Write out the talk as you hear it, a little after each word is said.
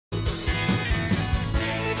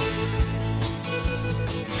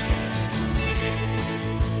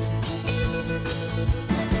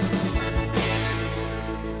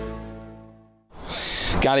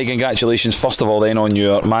Gary, congratulations first of all then on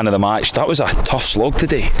your man of the match. That was a tough slog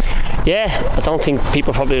today. Yeah, I don't think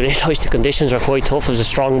people probably realised the conditions were quite tough. It was a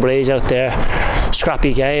strong breeze out there,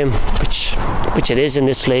 scrappy game, which it is in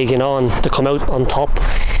this league, you know, and to come out on top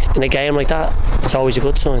in a game like that, it's always a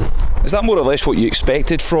good sign. Is that more or less what you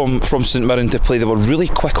expected from St Mirren to play? They were really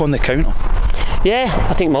quick on the counter. Yeah,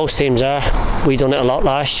 I think most teams are. We done it a lot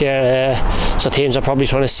last year, so teams are probably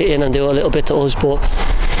trying to sit in and do a little bit to us, but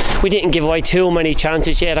we didn't give away too many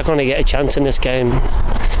chances. Yeah, they're going to get a chance in this game.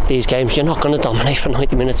 These games, you're not going to dominate for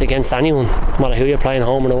 90 minutes against anyone, no matter who you're playing,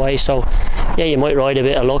 home and away. So yeah, you might ride a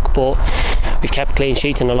bit of luck, but we've kept clean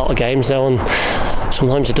sheets in a lot of games now, and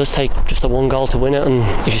sometimes it does take just a one goal to win it, and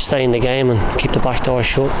if you stay in the game and keep the back door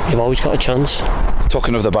shut, you've always got a chance.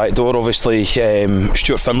 Talking of the back door, obviously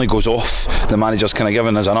Stuart Finlay goes off. The manager's kind of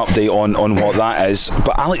giving us an update on what that is,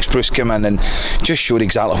 but Alex Bruce came in and just showed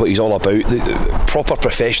exactly what he's all about. The proper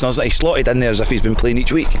professionals that he slotted in there as if he's been playing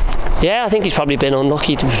each week. Yeah, I think he's probably been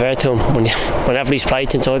unlucky, to be fair to him. Whenever he's played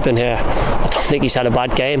since I've been here, I don't think he's had a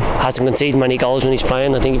bad game. Hasn't conceded many goals when he's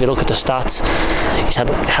playing. I think if you look at the stats, he's had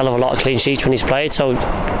a hell of a lot of clean sheets when he's played. So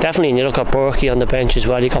definitely, and you look at Berkey on the bench as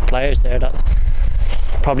well, you've got players there that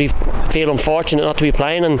probably feel unfortunate not to be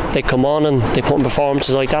playing, and they come on and they put in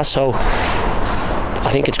performances like that. So I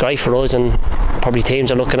think it's great for us, and probably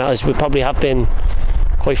teams are looking at us. We probably have been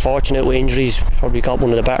quite fortunate with injuries. We've probably got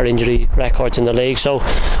one of the better injury records in the league, so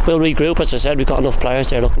we'll regroup. As I said, we've got enough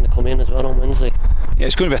players there looking to come in as well on Wednesday. Yeah,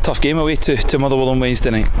 it's going to be a tough game away to Motherwell on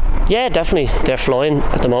Wednesday night. Yeah, definitely. They're flying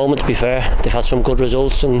at the moment, to be fair. They've had some good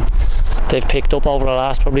results, and they've picked up over the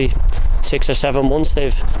last probably 6 or 7 months.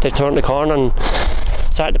 They've turned the corner and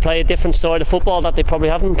started to play a different style of football that they probably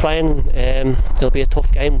haven't been playing. It'll be a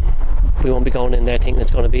tough game. We won't be going in there thinking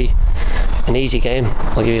it's going to be an easy game,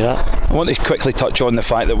 I'll give you that. I want to quickly touch on the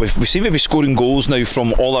fact that we seem to be scoring goals now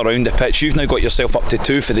from all around the pitch. You've now got yourself up to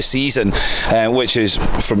 2 for the season, which is,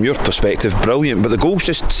 from your perspective, brilliant, but the goals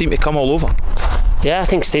just seem to come all over. Yeah, I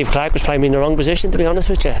think Steve Clark was playing me in the wrong position, to be honest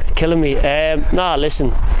with you, killing me. Nah,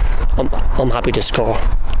 listen, I'm happy to score.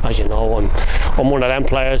 As you know, I'm one of them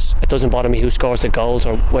players. It doesn't bother me who scores the goals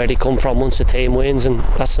or where they come from once the team wins, and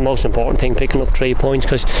that's the most important thing, picking up 3 points,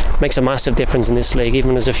 because it makes a massive difference in this league.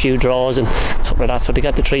 Even there's a few draws and stuff like that, so to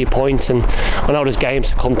get the 3 points, and I know there's games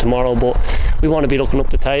to come tomorrow, but we want to be looking up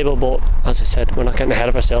the table. But as I said, we're not getting ahead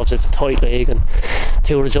of ourselves. It's a tight league, and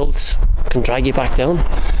 2 results can drag you back down.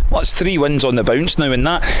 Well, it's 3 wins on the bounce now, and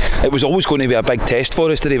that it was always going to be a big test for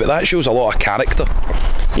us today, but that shows a lot of character.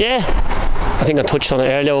 Yeah, I think I touched on it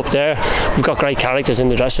earlier up there. We've got great characters in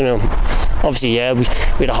the dressing room. Obviously, yeah, we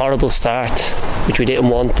had a horrible start, which we didn't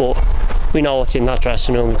want, but we know what's in that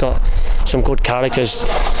dressing room. We've got some good characters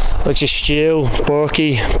like Stu,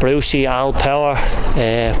 Berkey, Brucey, Al Power,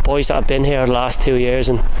 boys that have been here the last 2 years,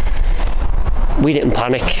 and we didn't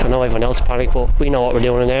panic. I know everyone else panicked, but we know what we're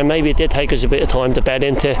doing in there. Maybe it did take us a bit of time to bed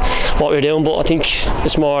into what we're doing, but I think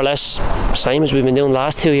it's more or less the same as we've been doing the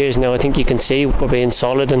last 2 years now. I think you can see we're being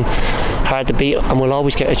solid and hard to beat, and we'll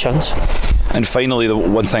always get a chance. And finally, the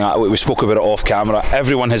one thing we spoke about it off camera,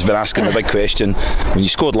 everyone has been asking the big question: when you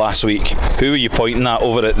scored last week, who were you pointing at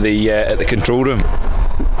over at the control room?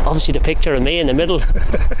 Obviously the picture of me in the middle.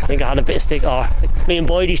 I think I had a bit of stick, or me and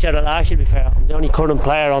Boydie said it last year, to be fair. I'm the only current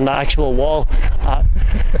player on the actual wall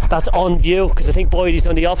that's on view, because I think Boydie's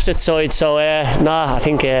on the opposite side. So nah, I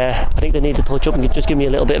think they need to touch up and just give me a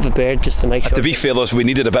little bit of a beard just to make sure. To be fair, we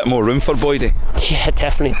needed a bit more room for Boydie. Yeah,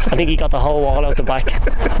 definitely. I think he got the whole wall out the back.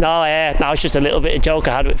 No, it's just a little bit of joke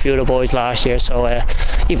I had with a few of the boys last year. So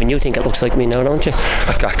even you think it looks like me now, don't you?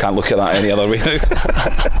 I can't look at that any other way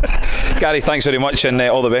now. Gary, thanks very much, and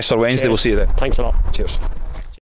all the best for Wednesday. Cheers. We'll see you then. Thanks a lot. Cheers.